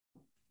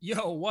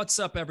Yo, what's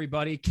up,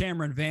 everybody?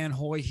 Cameron Van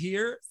Hoy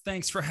here.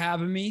 Thanks for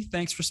having me.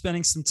 Thanks for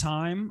spending some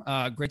time.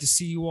 Great to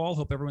see you all.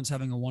 Hope everyone's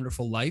having a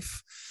wonderful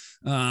life.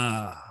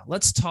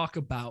 Let's talk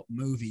about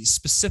movies,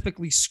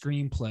 specifically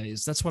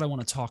screenplays. That's what I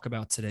want to talk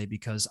about today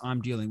because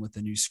I'm dealing with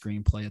a new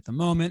screenplay at the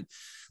moment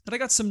that I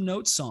got some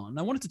notes on.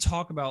 I wanted to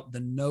talk about the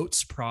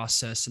notes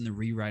process and the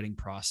rewriting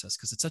process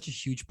because it's such a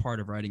huge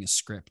part of writing a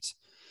script.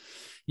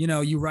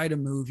 You write a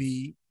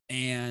movie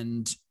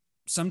and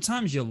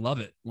sometimes you love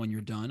it when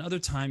you're done. Other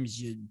times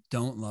you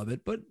don't love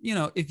it. But,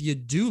 if you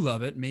do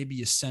love it, maybe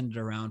you send it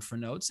around for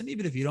notes. And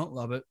even if you don't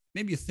love it,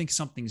 maybe you think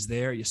something's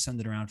there, you send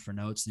it around for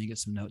notes and you get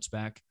some notes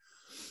back.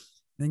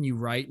 Then you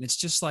write. And it's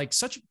just like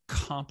such a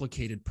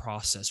complicated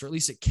process, or at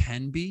least it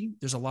can be.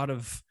 There's a lot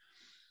of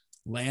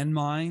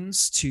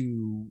landmines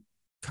to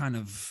kind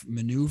of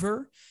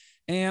maneuver.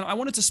 And I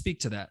wanted to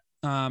speak to that.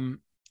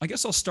 I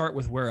guess I'll start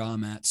with where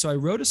I'm at. So I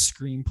wrote a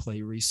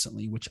screenplay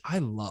recently, which I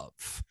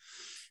love.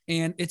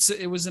 And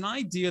it was an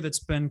idea that's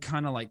been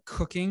kind of like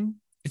cooking.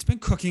 It's been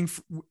cooking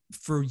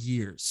for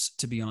years,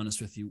 to be honest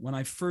with you. When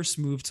I first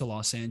moved to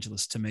Los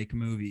Angeles to make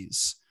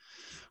movies,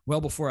 well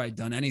before I'd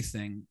done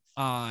anything,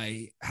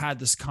 I had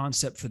this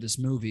concept for this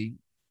movie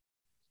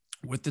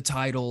with the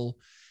title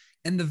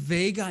and the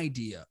vague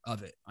idea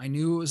of it. I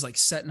knew it was like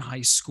set in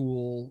high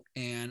school,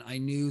 and I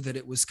knew that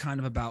it was kind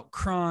of about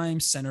crime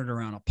centered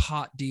around a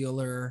pot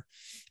dealer,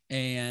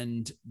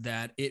 and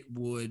that it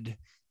would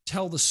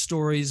tell the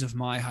stories of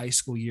my high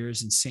school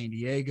years in San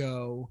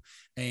Diego,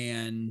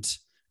 and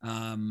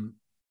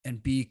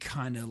be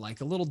kind of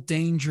like a little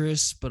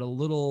dangerous, but a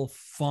little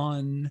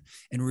fun,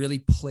 and really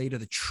play to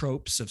the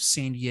tropes of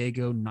San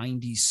Diego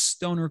 90s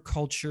stoner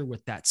culture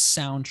with that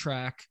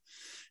soundtrack.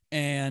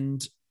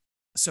 And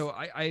so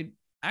I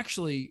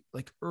actually,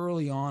 like,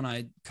 early on,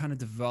 I kind of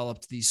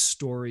developed these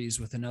stories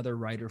with another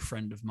writer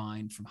friend of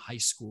mine from high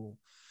school,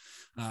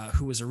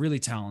 who was a really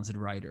talented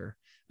writer.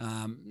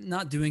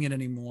 Not doing it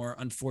anymore,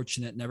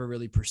 unfortunate, never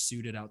really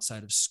pursued it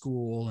outside of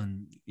school,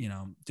 and,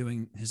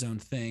 doing his own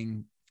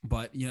thing,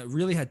 but,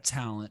 really had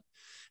talent.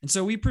 And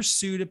so we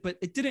pursued it, but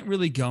it didn't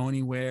really go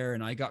anywhere.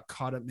 And I got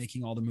caught up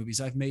making all the movies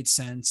I've made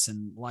since,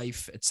 and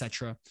life,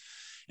 etc.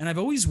 And I've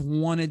always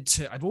wanted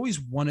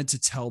to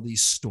tell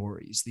these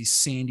stories, these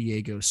San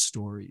Diego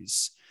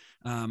stories.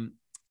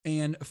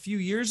 And a few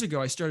years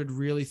ago, I started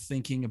really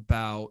thinking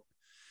about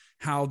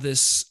how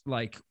this,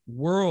 like,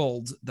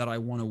 world that I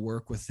want to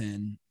work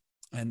within,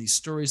 and these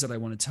stories that I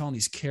want to tell, and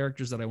these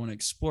characters that I want to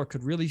explore,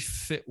 could really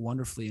fit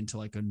wonderfully into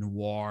like a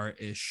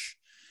noir-ish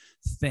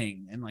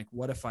thing. And like,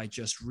 what if I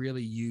just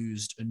really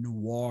used a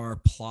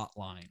noir plot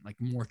line, like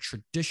more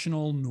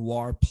traditional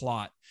noir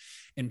plot,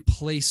 and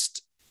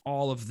placed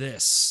all of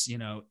this,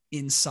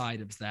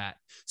 inside of that.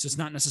 So it's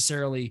not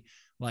necessarily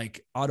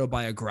like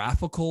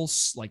autobiographical,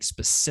 like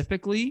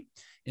specifically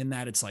in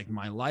that it's like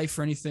my life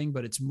or anything,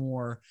 but it's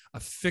more a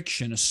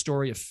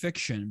story of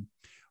fiction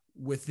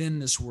within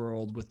this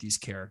world with these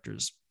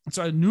characters. And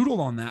so I noodled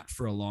on that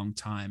for a long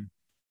time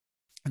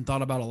and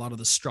thought about a lot of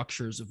the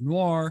structures of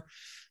noir,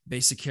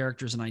 basic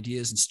characters and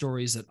ideas and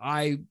stories that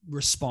I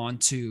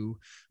respond to,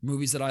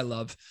 movies that I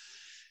love.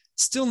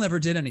 Still never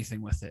did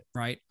anything with it,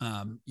 right?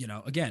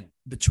 Again,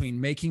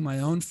 between making my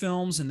own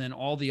films and then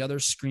all the other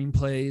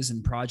screenplays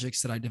and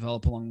projects that I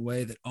develop along the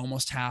way that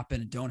almost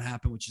happen and don't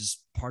happen, which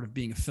is part of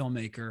being a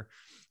filmmaker,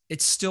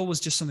 it still was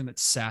just something that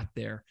sat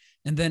there.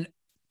 And then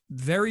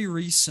very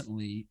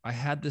recently, I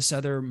had this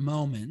other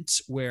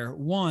moment where,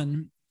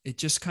 one, it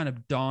just kind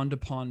of dawned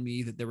upon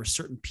me that there were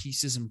certain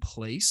pieces in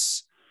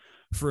place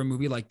for a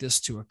movie like this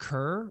to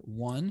occur,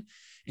 one.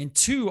 And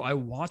two, I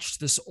watched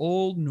this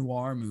old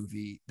noir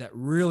movie that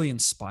really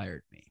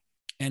inspired me.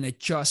 And it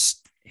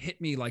just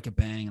hit me like a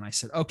bang. And I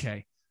said,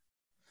 okay,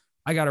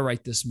 I got to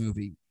write this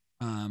movie.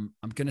 I'm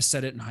going to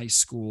set it in high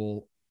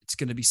school. It's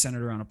going to be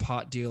centered around a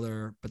pot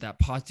dealer, but that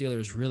pot dealer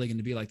is really going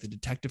to be like the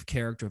detective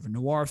character of a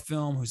noir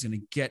film who's going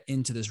to get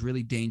into this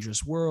really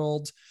dangerous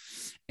world.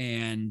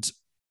 And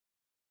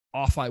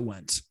off I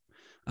went.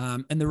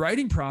 And the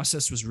writing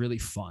process was really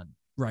fun,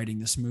 writing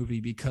this movie,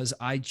 because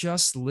I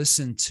just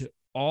listened to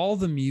all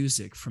the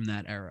music from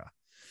that era.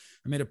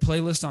 I made a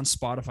playlist on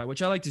Spotify,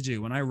 which I like to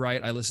do. When I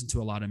write, I listen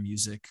to a lot of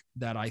music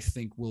that I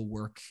think will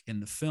work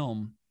in the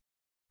film.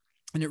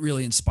 And it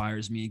really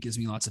inspires me. It gives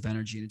me lots of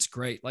energy, and it's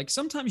great. Like,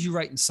 sometimes you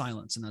write in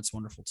silence, and that's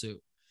wonderful too.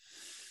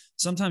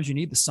 Sometimes you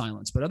need the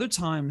silence, but other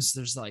times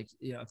there's like,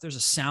 if there's a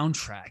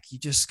soundtrack, you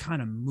just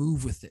kind of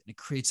move with it, and it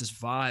creates this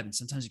vibe, and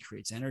sometimes it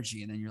creates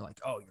energy, and then you're like,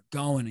 oh, you're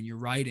going and you're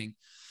writing.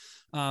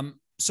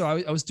 So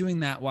I was doing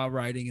that while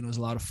writing, and it was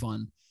a lot of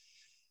fun.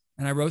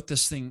 And I wrote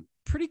this thing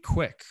pretty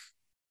quick,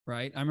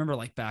 right? I remember,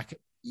 like, back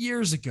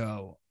years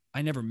ago,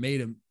 I never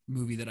made a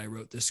movie that I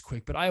wrote this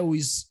quick, but I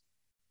would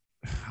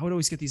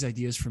always get these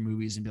ideas for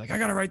movies and be like, I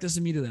got to write this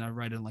immediately. And I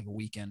write it in like a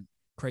weekend.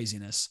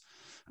 Craziness.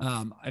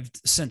 I've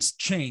since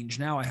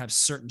changed. Now I have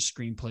certain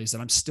screenplays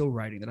that I'm still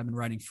writing, that I've been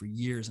writing for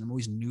years, and I'm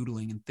always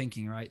noodling and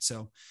thinking, right?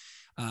 So,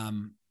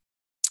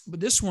 but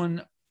this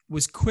one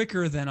was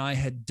quicker than I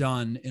had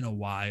done in a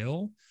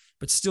while,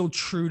 but still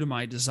true to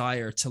my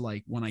desire to,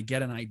 like, when I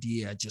get an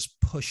idea, just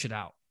push it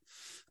out,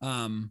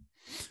 And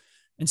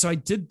so I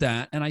did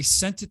that and I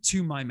sent it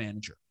to my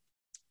manager.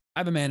 I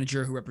have a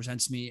manager who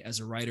represents me as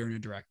a writer and a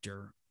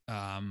director.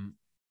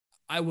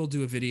 I will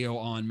do a video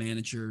on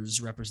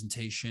managers,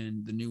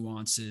 representation, the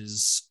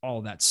nuances,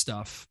 all that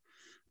stuff.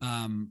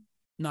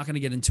 Not going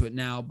to get into it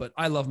now, but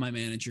I love my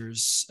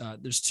managers.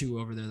 There's two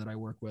over there that I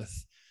work with.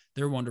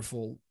 They're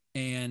wonderful.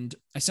 And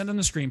I sent them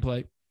the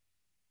screenplay.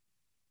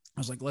 I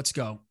was like, let's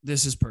go.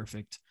 This is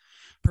perfect.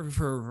 Perfect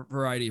for a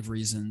variety of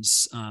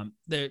reasons.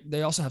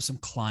 They also have some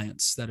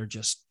clients that are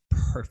just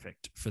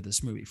perfect for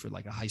this movie, for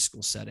like a high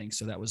school setting.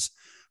 So that was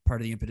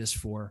part of the impetus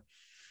for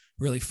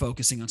really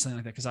focusing on something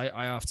like that. Cause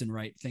I often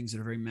write things that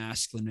are very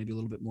masculine, maybe a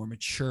little bit more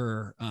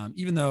mature.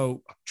 Even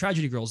though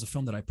Tragedy Girls, the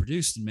film that I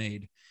produced and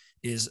made,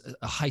 is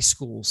a high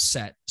school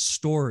set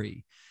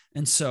story.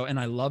 And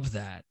I love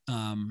that.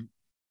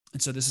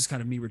 And so this is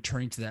kind of me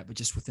returning to that, but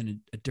just within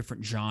a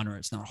different genre.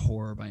 It's not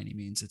horror by any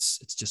means.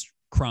 It's just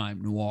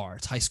crime noir.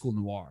 It's high school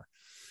noir.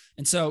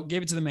 And so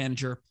gave it to the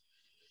manager.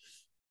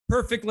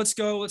 Perfect. Let's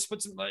go. Let's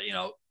put some,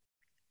 a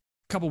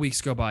couple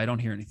weeks go by. I don't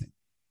hear anything.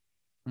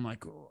 I'm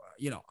like,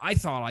 I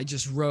thought I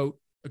just wrote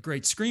a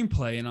great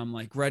screenplay and I'm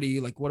like,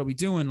 ready. Like, what are we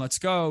doing? Let's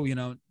go.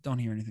 Don't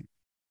hear anything.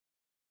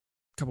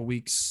 A couple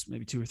weeks,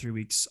 maybe 2 or 3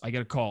 weeks. I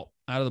get a call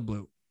out of the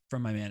blue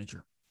from my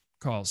manager.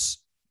 Calls.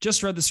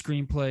 Just read the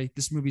screenplay.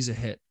 This movie's a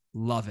hit.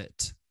 Love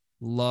it.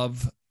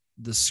 Love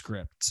the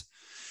script,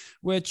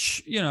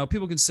 which,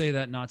 people can say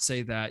that, not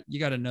say that. You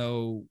got to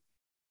know,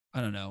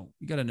 I don't know.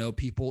 You got to know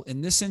people.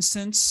 In this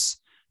instance,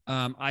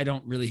 I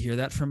don't really hear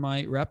that from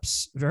my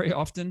reps very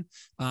often.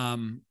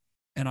 And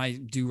I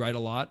do write a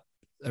lot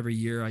every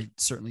year. I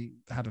certainly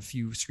have a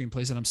few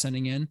screenplays that I'm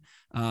sending in.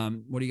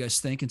 What do you guys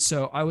think? And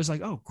so I was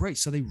like, oh, great.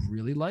 So they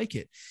really like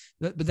it.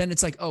 But then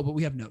it's like, oh, but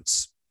we have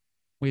notes.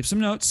 We have some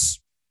notes.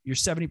 You're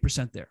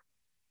 70% there,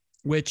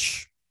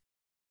 which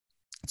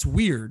it's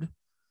weird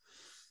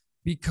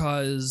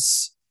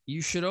because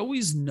you should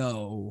always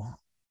know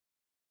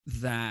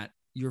that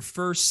your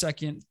first,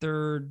 second,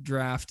 third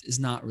draft is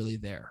not really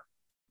there,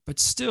 but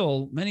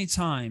still many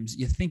times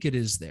you think it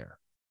is there.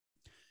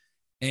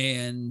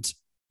 And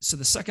so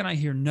the second I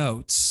hear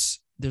notes,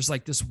 there's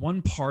like this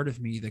one part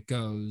of me that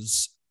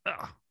goes,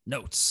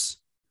 notes.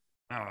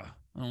 I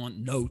don't want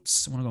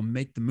notes. I want to go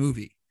make the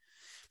movie.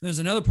 And there's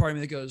another part of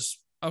me that goes,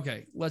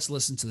 okay, let's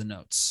listen to the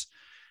notes.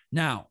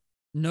 Now,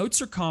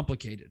 notes are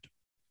complicated,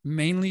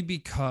 mainly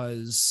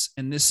because,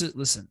 and this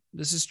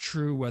is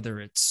true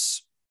whether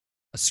it's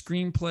a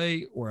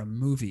screenplay or a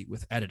movie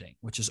with editing,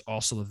 which is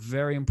also a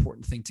very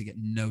important thing to get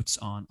notes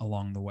on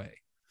along the way.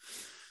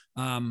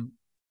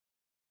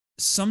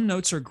 Some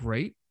notes are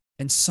great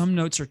and some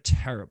notes are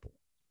terrible.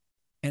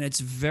 And it's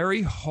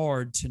very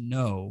hard to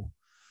know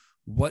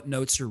what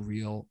notes are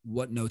real,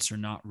 what notes are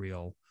not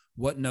real,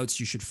 what notes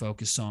you should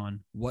focus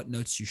on, what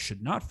notes you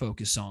should not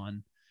focus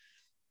on,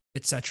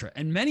 etc.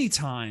 And many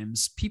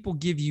times people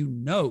give you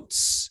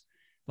notes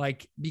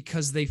like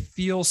because they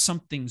feel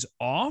something's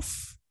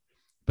off,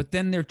 but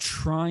then they're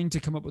trying to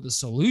come up with a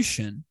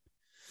solution.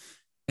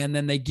 And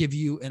then they give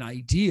you an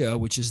idea,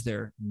 which is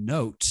their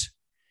note.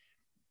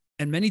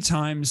 And many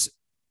times,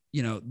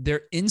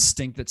 their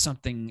instinct that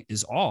something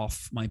is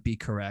off might be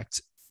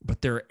correct,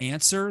 but their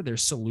answer, their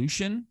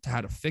solution to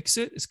how to fix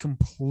it is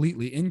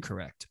completely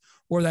incorrect.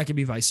 Or that could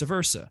be vice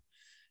versa.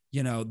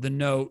 The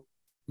note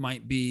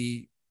might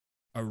be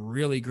a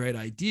really great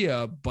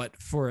idea,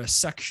 but for a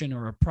section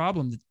or a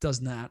problem that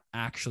does not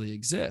actually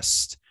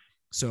exist.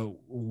 So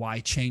why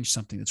change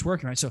something that's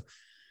working, right? So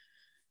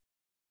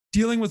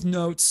dealing with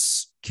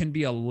notes can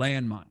be a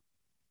landmine.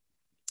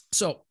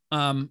 So,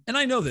 and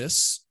I know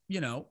this,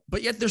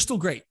 but yet they're still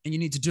great and you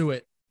need to do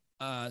it.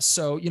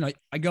 So,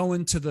 I go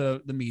into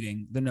the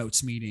meeting, the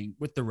notes meeting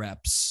with the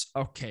reps.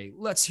 Okay,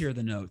 let's hear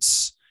the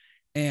notes.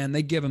 And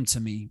they give them to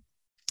me.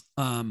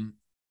 And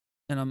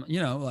I'm,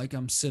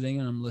 I'm sitting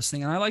and I'm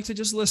listening and I like to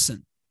just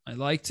listen.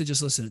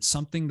 It's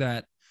something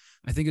that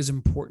I think is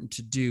important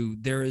to do.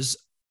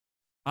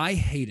 I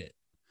hate it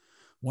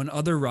when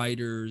other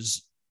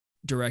writers,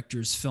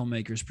 directors,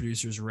 filmmakers,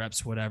 producers,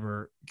 reps,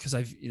 whatever, because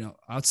I've,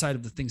 outside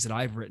of the things that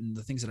I've written,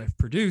 the things that I've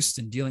produced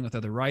and dealing with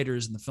other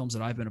writers and the films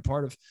that I've been a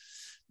part of,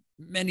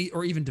 many,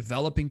 or even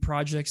developing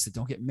projects that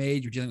don't get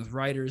made, you're dealing with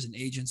writers and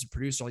agents and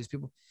producers, all these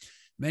people.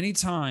 Many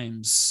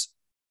times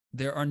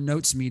there are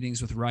notes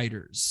meetings with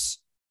writers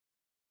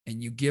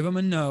and you give them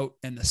a note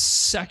and the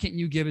second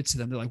you give it to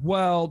them, they're like,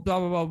 well, blah,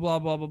 blah, blah,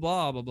 blah, blah,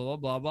 blah, blah, blah,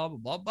 blah, blah, blah,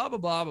 blah, blah, blah,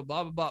 blah,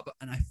 blah, blah, blah.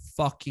 And I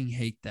fucking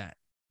hate that.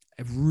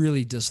 I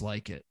really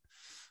dislike it.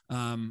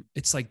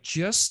 It's like,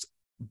 just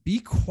be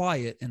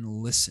quiet and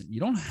listen. You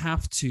don't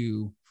have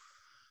to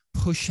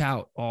push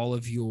out all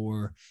of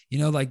your,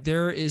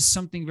 there is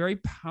something very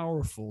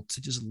powerful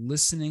to just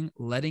listening,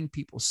 letting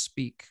people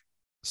speak,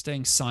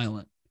 staying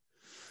silent,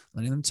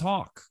 letting them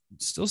talk,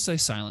 still stay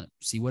silent,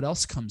 see what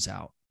else comes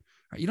out.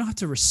 Right? You don't have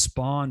to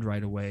respond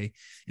right away.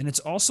 And it's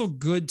also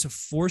good to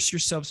force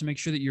yourself to make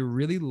sure that you're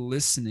really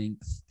listening,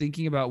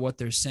 thinking about what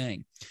they're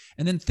saying,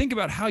 and then think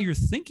about how you're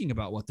thinking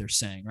about what they're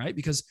saying, right?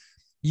 Because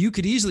You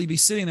could easily be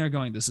sitting there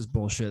going, this is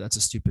bullshit. That's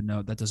a stupid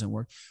note. That doesn't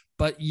work.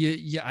 But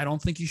I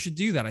don't think you should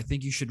do that. I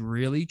think you should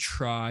really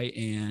try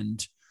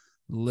and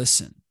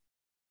listen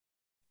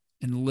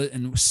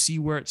and see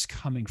where it's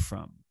coming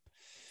from.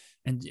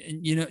 And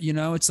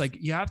it's like,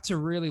 you have to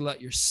really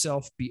let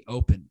yourself be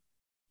open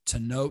to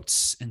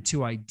notes and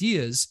to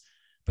ideas.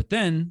 But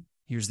then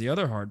here's the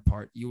other hard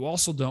part. You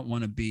also don't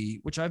want to be,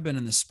 which I've been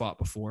in this spot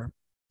before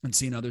and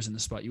seen others in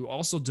this spot. You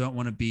also don't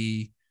want to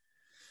be,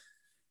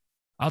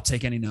 I'll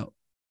take any note,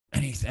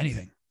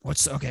 anything.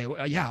 What's okay?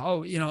 Yeah.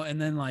 Oh,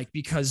 and then like,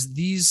 because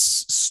these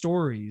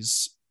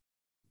stories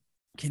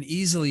can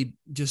easily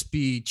just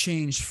be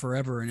changed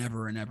forever and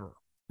ever and ever,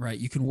 right?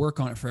 You can work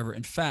on it forever.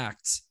 In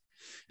fact,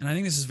 and I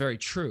think this is very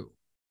true.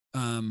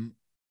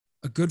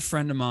 A good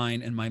friend of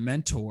mine and my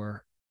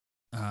mentor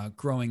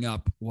growing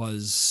up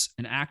was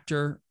an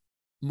actor,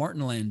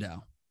 Martin Landau.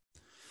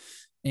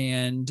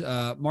 And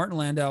Martin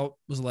Landau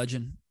was a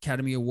legend,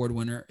 Academy Award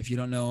winner. If you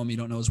don't know him, you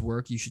don't know his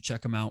work, you should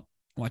check him out,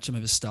 watch some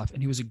of his stuff.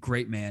 And he was a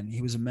great man.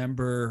 He was a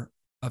member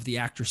of the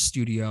Actors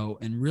Studio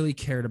and really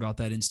cared about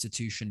that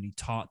institution. He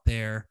taught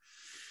there.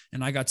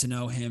 And I got to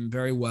know him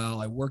very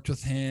well. I worked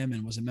with him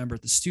and was a member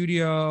at the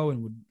studio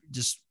and would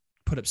just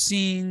put up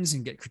scenes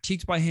and get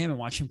critiqued by him and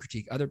watch him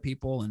critique other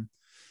people. And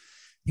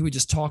he would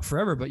just talk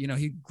forever, but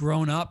he'd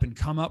grown up and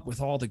come up with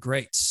all the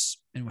greats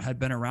and had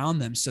been around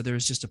them. So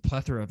there's just a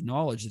plethora of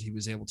knowledge that he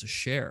was able to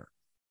share.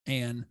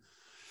 And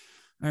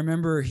I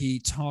remember he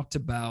talked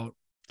about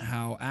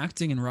how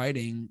acting and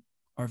writing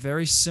are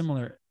very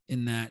similar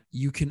in that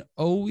you can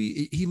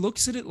always, he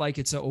looks at it like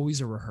it's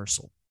always a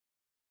rehearsal.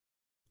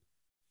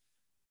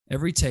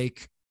 Every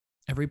take,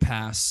 every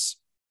pass,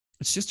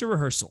 it's just a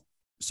rehearsal.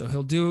 So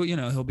he'll do,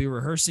 he'll be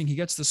rehearsing. He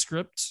gets the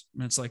script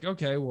and it's like,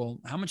 okay, well,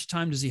 how much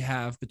time does he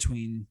have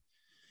between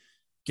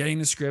getting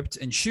the script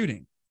and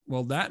shooting?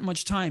 Well, that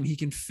much time he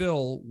can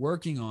fill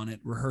working on it,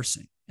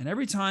 rehearsing. And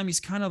every time he's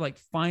kind of like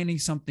finding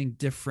something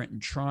different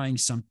and trying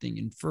something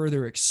and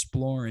further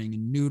exploring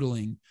and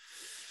noodling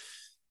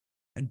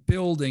and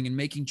building and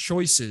making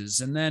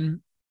choices. And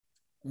then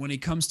when he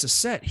comes to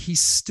set, he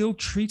still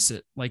treats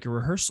it like a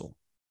rehearsal.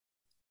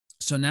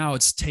 So now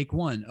it's take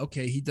one.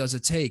 Okay, he does a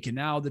take, and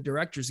now the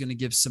director is going to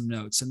give some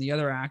notes, and the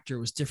other actor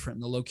was different,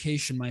 and the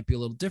location might be a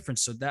little different,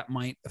 so that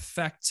might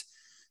affect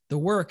the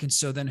work. And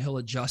so then he'll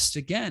adjust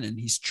again, and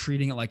he's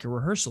treating it like a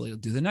rehearsal. He'll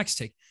do the next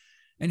take,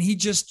 and he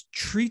just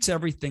treats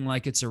everything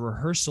like it's a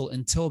rehearsal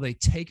until they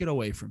take it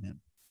away from him.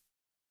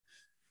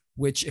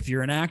 Which, if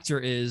you're an actor,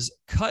 is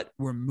cut.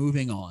 We're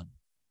moving on,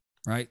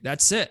 right?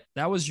 That's it.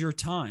 That was your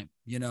time.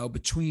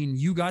 Between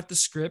you got the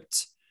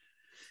script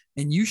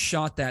and you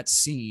shot that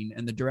scene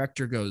and the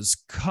director goes,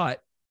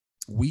 cut,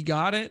 we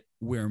got it,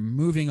 we're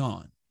moving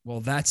on. Well,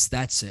 that's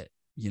it.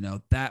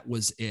 That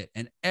was it.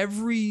 And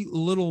every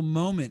little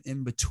moment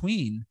in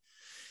between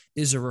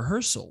is a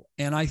rehearsal.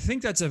 And I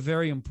think that's a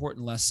very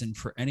important lesson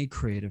for any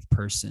creative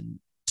person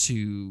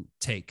to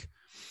take.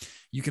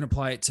 You can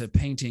apply it to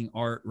painting,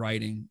 art,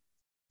 writing.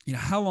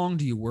 How long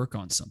do you work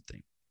on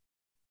something?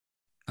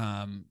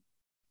 I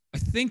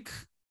think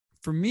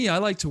for me, I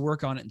like to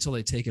work on it until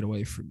they take it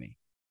away from me,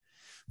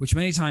 which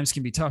many times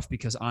can be tough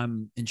because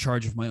I'm in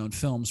charge of my own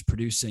films,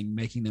 producing,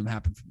 making them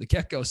happen from the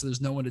get-go. So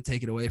there's no one to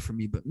take it away from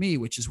me but me,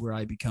 which is where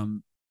I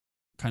become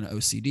kind of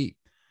OCD,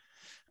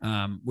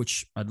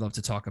 which I'd love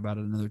to talk about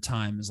at another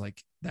time, is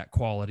like that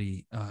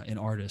quality in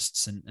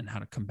artists and how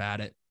to combat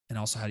it and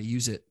also how to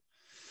use it.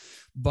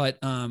 But,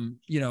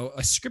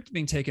 a script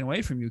being taken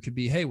away from you could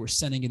be, hey, we're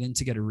sending it in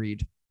to get a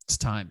read. It's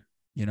time,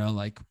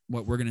 like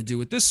what we're going to do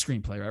with this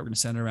screenplay, right? We're going to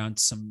send it around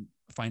to some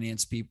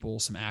finance people,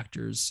 some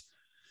actors.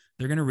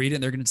 They're going to read it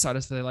and they're going to decide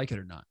if they like it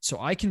or not. So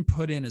I can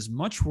put in as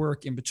much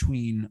work in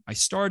between I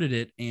started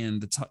it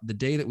and the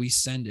day that we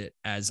send it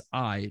as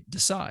I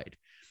decide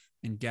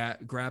and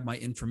grab my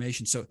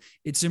information. So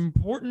it's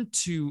important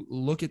to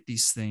look at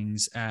these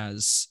things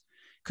as,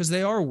 because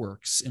they are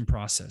works in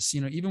process.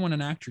 Even when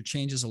an actor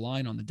changes a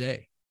line on the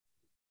day,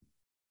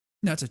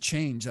 that's a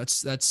change.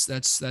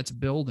 That's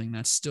building.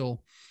 That's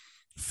still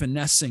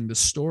finessing the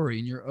story.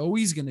 And you're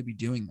always going to be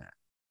doing that.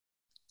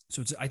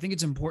 So I think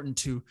it's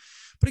important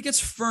but it gets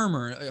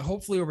firmer.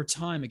 Hopefully over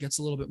time, it gets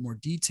a little bit more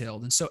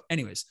detailed. And so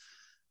anyways,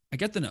 I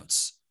get the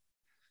notes.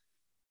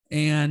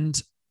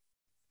 And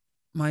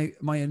my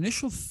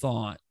initial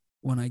thought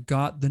when I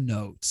got the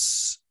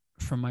notes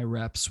from my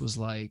reps was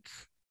like,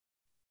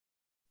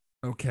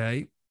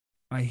 okay,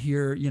 I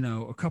hear,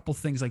 a couple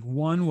things. Like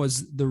one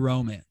was the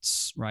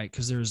romance, right?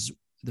 Because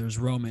there's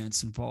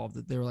romance involved.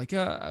 That they were like,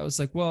 I was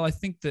like, well, I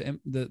think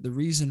the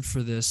reason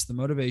for this, the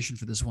motivation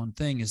for this one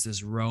thing is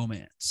this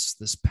romance,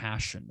 this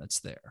passion that's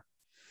there.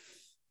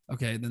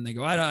 Okay. Then they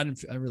go, I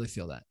really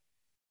feel that.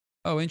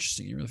 Oh,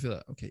 interesting. You really feel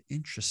that? Okay.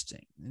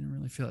 Interesting. I didn't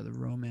really feel that the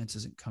romance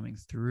isn't coming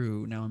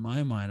through. Now in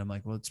my mind, I'm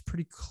like, well, it's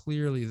pretty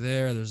clearly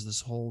there. There's this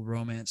whole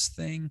romance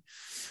thing.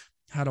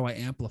 How do I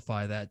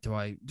amplify that? Do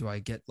I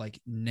get like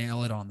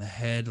nail it on the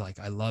head? Like,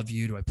 I love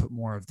you. Do I put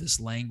more of this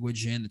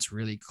language in that's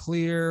really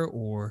clear?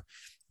 Or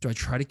do I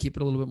try to keep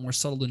it a little bit more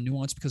subtle and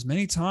nuanced? Because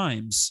many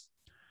times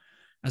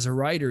as a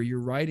writer, you're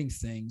writing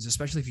things,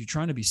 especially if you're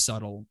trying to be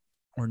subtle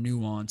or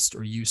nuanced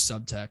or use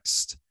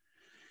subtext.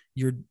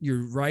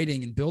 You're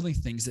writing and building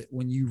things that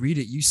when you read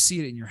it, you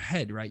see it in your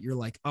head, right? You're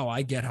like, oh,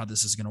 I get how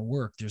this is going to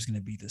work. There's going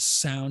to be the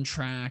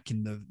soundtrack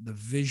and the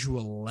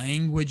visual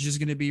language is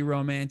going to be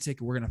romantic.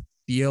 We're going to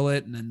feel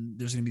it. And then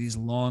there's going to be these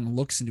long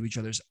looks into each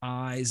other's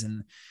eyes,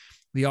 and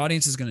the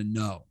audience is going to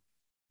know.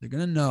 They're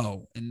going to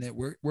know. And that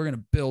we're going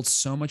to build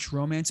so much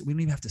romance. We don't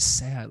even have to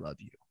say, I love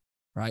you.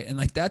 Right. And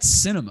like, that's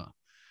cinema.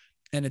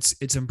 And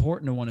it's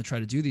important to want to try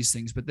to do these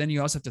things. But then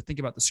you also have to think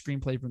about the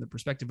screenplay from the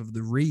perspective of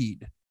the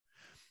read.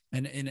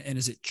 And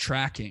is it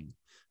tracking?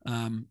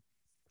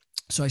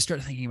 So I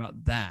started thinking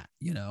about that,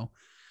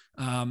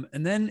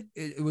 and then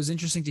it was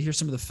interesting to hear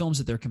some of the films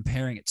that they're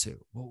comparing it to.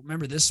 Well,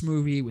 remember this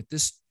movie with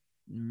this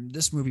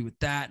movie with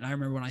that. And I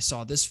remember when I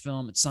saw this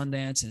film at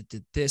Sundance and it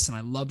did this, and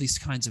I love these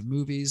kinds of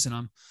movies.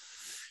 And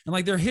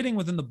like, they're hitting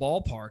within the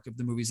ballpark of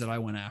the movies that I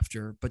went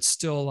after, but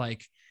still,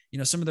 like,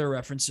 some of their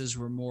references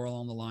were more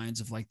along the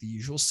lines of like The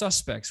Usual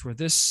Suspects, where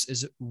this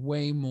is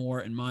way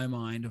more in my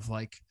mind of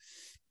like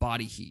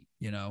Body Heat,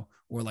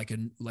 or like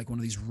one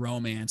of these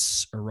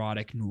romance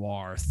erotic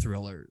noir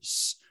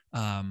thrillers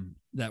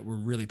that were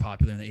really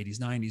popular in the 80s,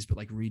 90s, but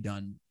like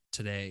redone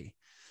today,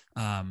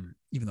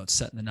 even though it's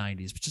set in the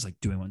 90s, but just like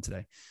doing one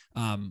today.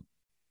 And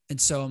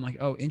so I'm like,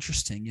 oh,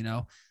 interesting,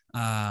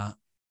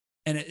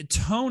 and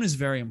tone is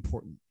very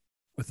important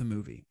with a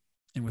movie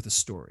and with a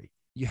story.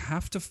 You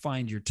have to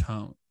find your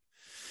tone.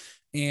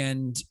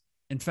 And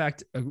in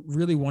fact, a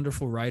really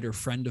wonderful writer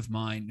friend of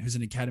mine who's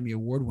an Academy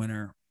Award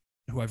winner,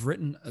 who I've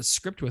written a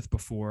script with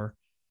before,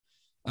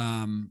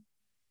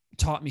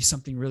 taught me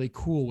something really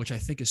cool, which I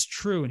think is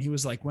true. And he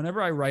was like,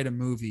 whenever I write a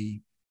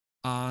movie,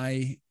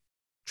 I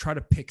try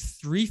to pick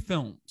 3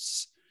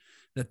 films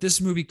that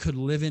this movie could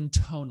live in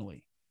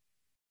tonally,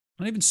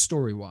 not even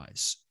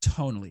story-wise,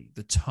 tonally,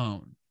 the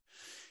tone.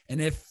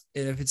 And if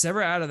it's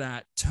ever out of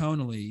that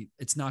tonally,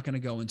 it's not going to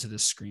go into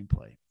this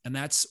screenplay. And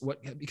that's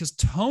because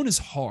tone is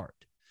hard.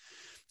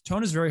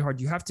 Tone is very hard.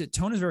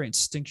 Tone is very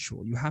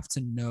instinctual. You have to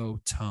know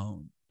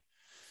tone.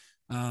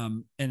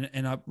 And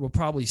we'll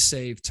probably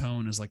save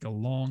tone as like a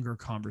longer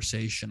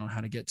conversation on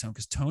how to get tone,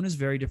 because tone is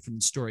very different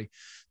than story.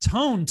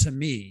 Tone to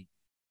me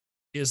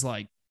is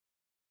like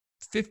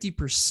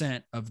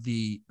 50% of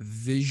the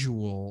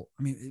visual.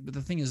 I mean, but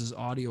the thing is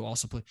audio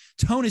also play.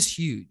 Tone is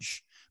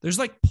huge. There's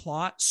like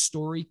plot,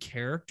 story,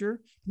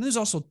 character, and there's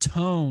also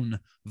tone,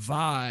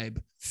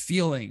 vibe,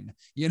 feeling,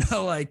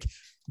 like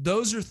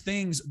those are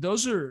things,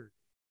 those are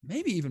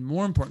maybe even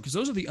more important, because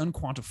those are the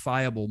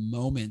unquantifiable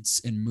moments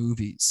in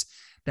movies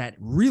that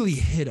really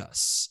hit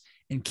us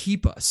and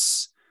keep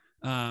us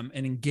and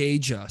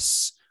engage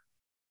us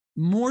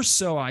more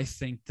so, I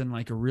think, than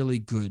like a really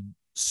good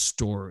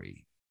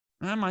story.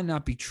 That might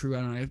not be true.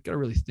 I don't know. I've got to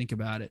really think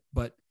about it,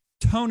 but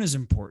tone is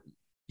important.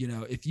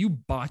 If you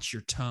botch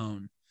your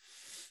tone,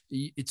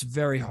 it's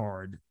very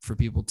hard for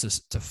people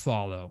to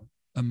follow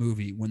a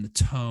movie when the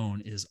tone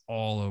is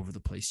all over the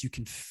place. You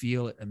can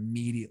feel it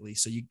immediately.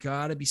 So you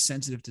got to be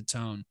sensitive to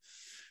tone.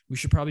 We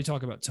should probably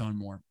talk about tone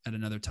more at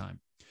another time.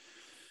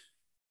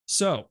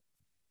 So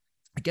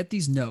I get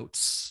these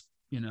notes,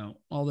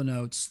 all the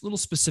notes, little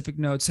specific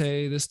notes.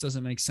 Hey, this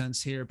doesn't make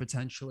sense here.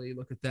 Potentially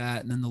look at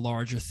that. And then the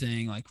larger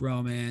thing like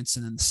romance.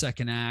 And then the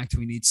second act,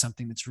 we need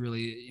something that's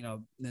really,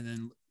 and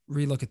then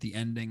relook at the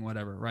ending,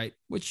 whatever. Right.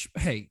 Which,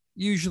 hey,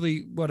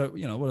 usually what are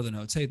the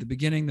notes? Hey, the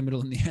beginning, the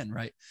middle, and the end.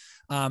 Right.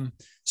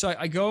 So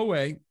I go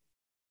away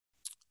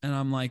and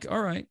I'm like,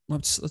 all right,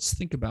 let's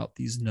think about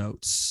these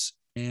notes.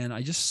 And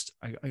I'm just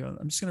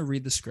going to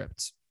read the script.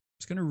 I'm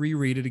just going to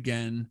reread it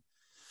again.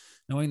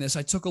 Knowing this,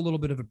 I took a little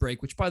bit of a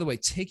break, which, by the way,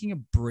 taking a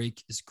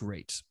break is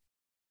great.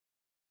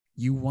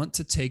 You want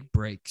to take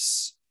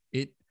breaks.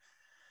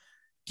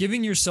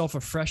 Giving yourself a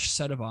fresh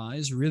set of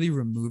eyes, really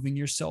removing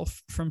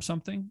yourself from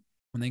something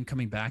and then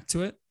coming back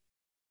to it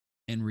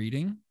and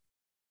reading,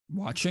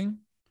 watching.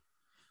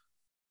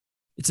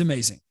 It's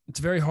amazing. It's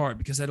very hard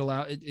because it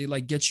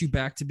like gets you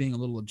back to being a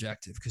little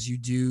objective, because you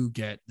do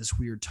get this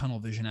weird tunnel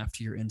vision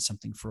after you're in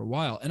something for a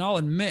while. And I'll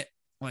admit,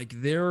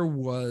 like, there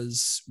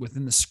was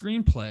within the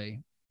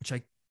screenplay, which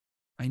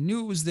I knew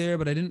it was there,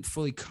 but I didn't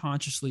fully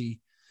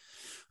consciously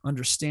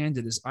understand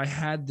it, is I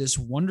had this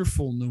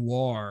wonderful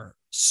noir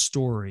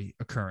story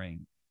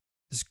occurring,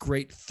 this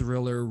great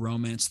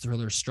romance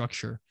thriller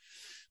structure.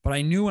 But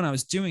I knew when I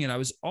was doing it, I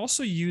was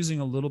also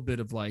using a little bit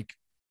of like,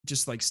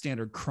 just like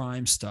standard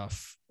crime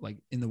stuff, like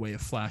in the way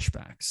of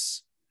flashbacks,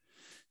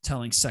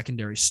 telling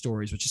secondary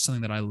stories, which is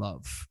something that I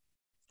love.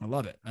 I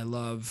love it. I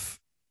love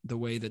the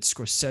way that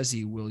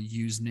Scorsese will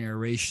use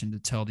narration to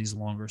tell these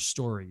longer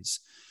stories.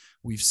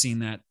 We've seen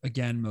that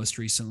again, most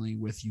recently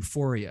with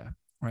Euphoria,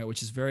 right?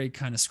 Which is very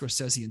kind of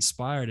Scorsese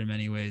inspired in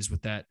many ways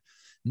with that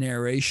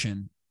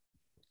narration.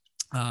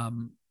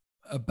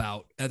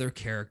 about other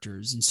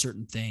characters and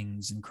certain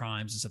things and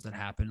crimes and stuff that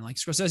happen. Like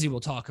Scorsese will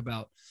talk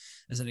about,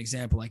 as an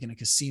example, like in a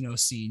casino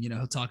scene,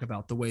 he'll talk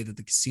about the way that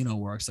the casino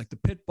works, like the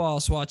pit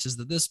boss watches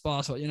this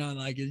boss, and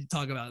like you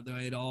talk about the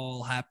way it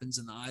all happens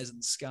in the eyes in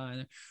the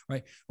sky,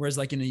 right? Whereas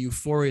like in a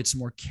Euphoria, it's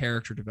more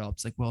character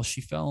develops. Like, well,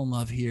 she fell in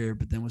love here,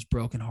 but then was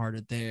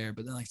brokenhearted there.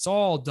 But then like it's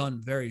all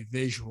done very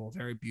visual,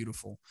 very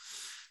beautiful.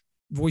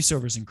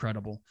 Voiceover is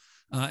incredible.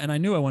 And I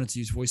knew I wanted to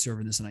use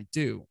voiceover in this, and I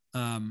do.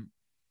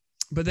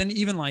 But then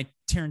even like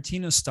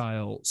Tarantino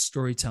style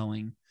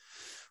storytelling,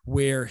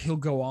 where he'll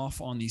go off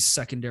on these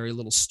secondary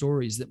little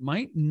stories that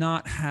might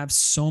not have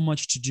so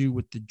much to do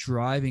with the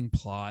driving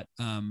plot,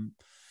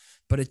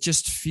 but it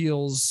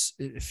feels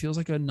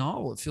like a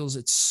novel.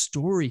 It's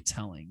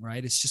storytelling,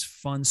 right? It's just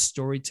fun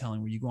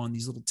storytelling where you go on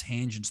these little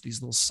tangents,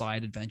 these little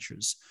side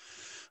adventures.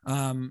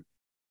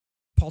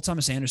 Paul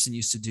Thomas Anderson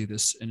used to do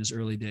this in his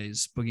early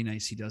days. Boogie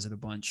Nights, he does it a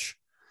bunch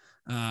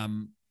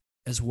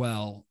as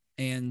well.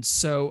 And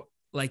so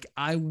like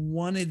I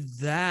wanted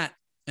that,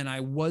 and I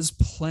was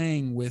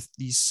playing with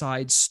these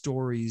side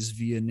stories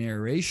via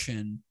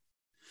narration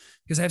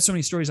because I have so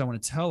many stories I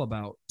want to tell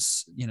about,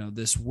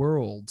 this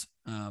world.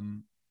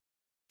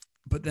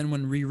 But then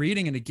when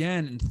rereading it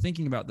again and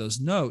thinking about those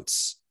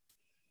notes,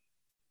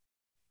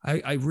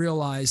 I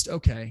realized,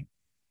 okay,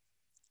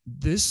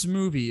 this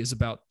movie is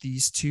about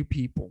these two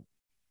people.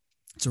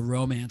 It's a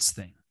romance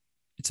thing.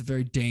 It's a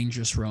very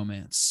dangerous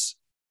romance.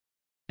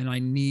 And I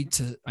need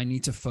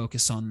to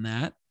focus on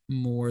that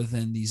more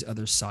than these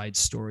other side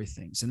story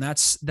things. And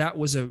that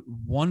was a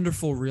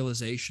wonderful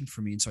realization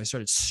for me. And so I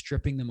started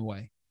stripping them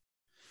away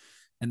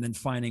and then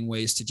finding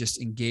ways to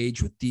just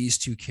engage with these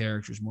two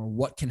characters more.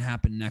 What can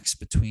happen next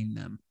between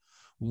them?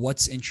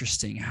 What's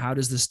interesting? How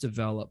does this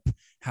develop?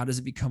 How does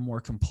it become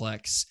more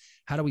complex?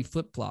 How do we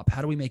flip-flop?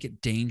 How do we make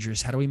it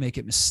dangerous? How do we make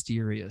it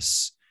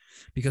mysterious?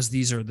 Because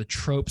these are the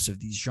tropes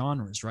of these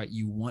genres, right?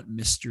 You want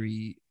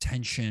mystery,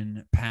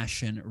 tension,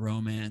 passion,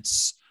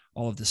 romance,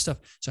 all of this stuff.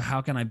 So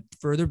how can I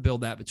further build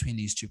that between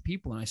these two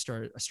people? And I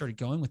started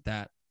going with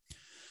that,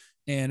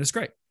 and it's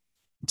great.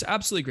 It's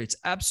absolutely great. It's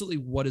absolutely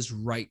what is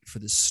right for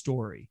this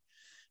story.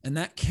 And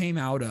that came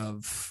out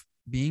of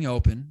being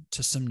open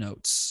to some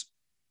notes,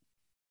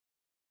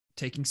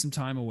 taking some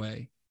time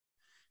away,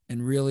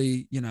 and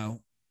really,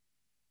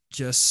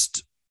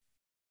 just,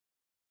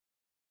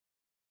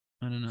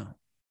 I don't know.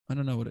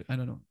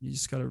 You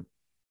just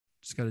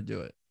gotta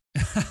do it.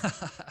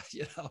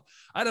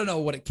 I don't know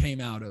what it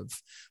came out of,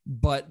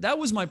 but that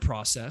was my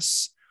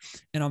process.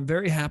 And I'm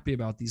very happy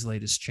about these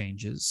latest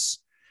changes.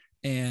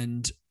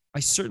 And I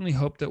certainly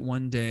hope that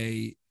one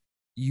day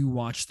you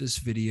watch this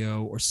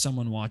video, or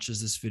someone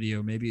watches this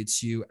video, maybe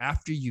it's you,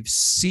 after you've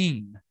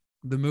seen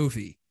the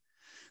movie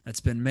that's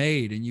been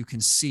made, and you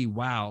can see,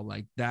 wow,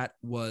 like that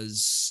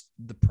was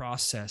the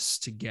process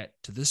to get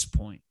to this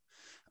point.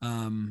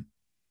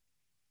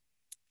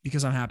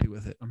 Because I'm happy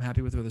with it. I'm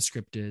happy with where the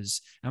script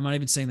is. I'm not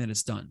even saying that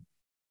it's done.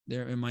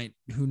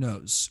 Who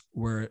knows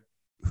where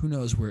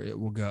it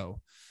will go.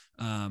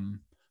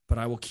 But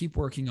I will keep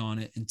working on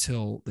it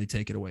until they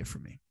take it away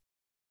from me.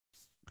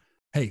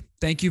 Hey,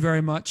 thank you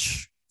very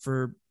much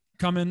for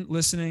coming,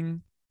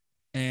 listening,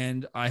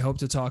 and I hope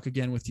to talk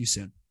again with you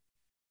soon.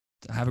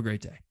 Have a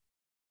great day.